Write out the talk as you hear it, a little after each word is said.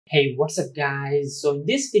Hey, what's up guys? So in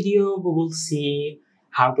this video, we will see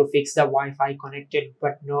how to fix the Wi-Fi connected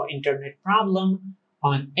but no internet problem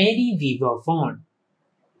on any Vivo phone.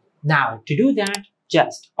 Now to do that,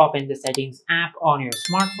 just open the settings app on your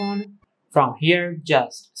smartphone. From here,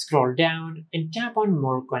 just scroll down and tap on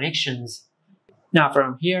more connections. Now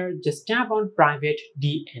from here, just tap on private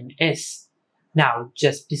DNS. Now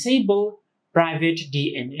just disable private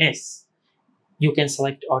DNS. You can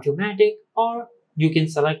select automatic or you can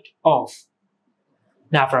select off.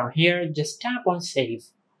 Now from here, just tap on save.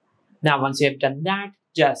 Now once you have done that,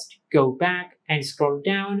 just go back and scroll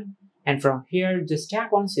down, and from here just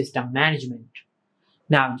tap on system management.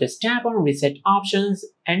 Now just tap on reset options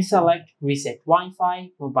and select reset Wi-Fi,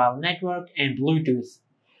 mobile network and Bluetooth.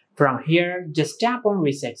 From here just tap on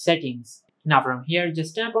reset settings. Now from here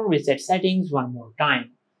just tap on reset settings one more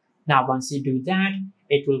time. Now once you do that,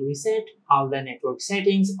 it will reset all the network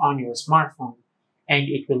settings on your smartphone, and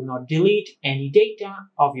it will not delete any data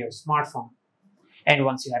of your smartphone. And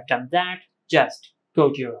once you have done that, just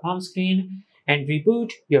go to your home screen and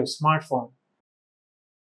reboot your smartphone.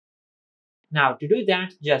 Now to do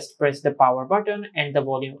that, just press the power button and the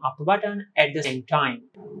volume up button at the same time.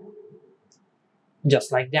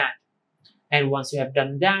 Just like that. And once you have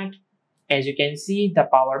done that, as you can see, the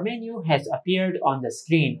power menu has appeared on the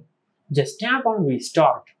screen. Just tap on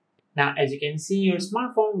restart. Now as you can see, your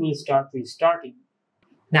smartphone will start restarting.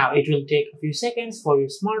 Now it will take a few seconds for your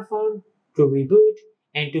smartphone to reboot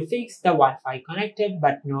and to fix the Wi-Fi connected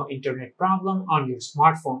but no internet problem on your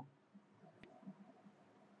smartphone.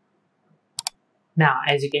 Now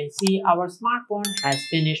as you can see, our smartphone has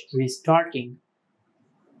finished restarting.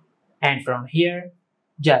 And from here,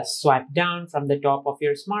 just swipe down from the top of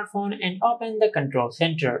your smartphone and open the control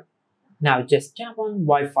center. Now just tap on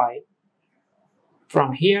Wi-Fi.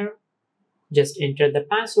 From here, just enter the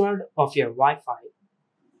password of your Wi-Fi.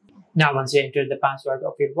 Now once you enter the password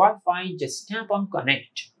of your Wi-Fi, just tap on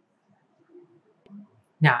connect.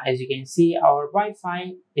 Now as you can see, our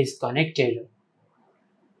Wi-Fi is connected.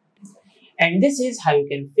 And this is how you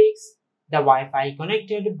can fix the Wi-Fi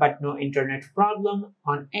connected but no internet problem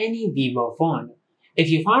on any Vivo phone. If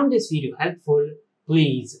you found this video helpful,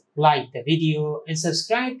 please like the video and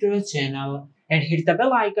subscribe to our channel and hit the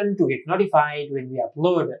bell icon to get notified when we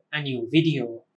upload a new video.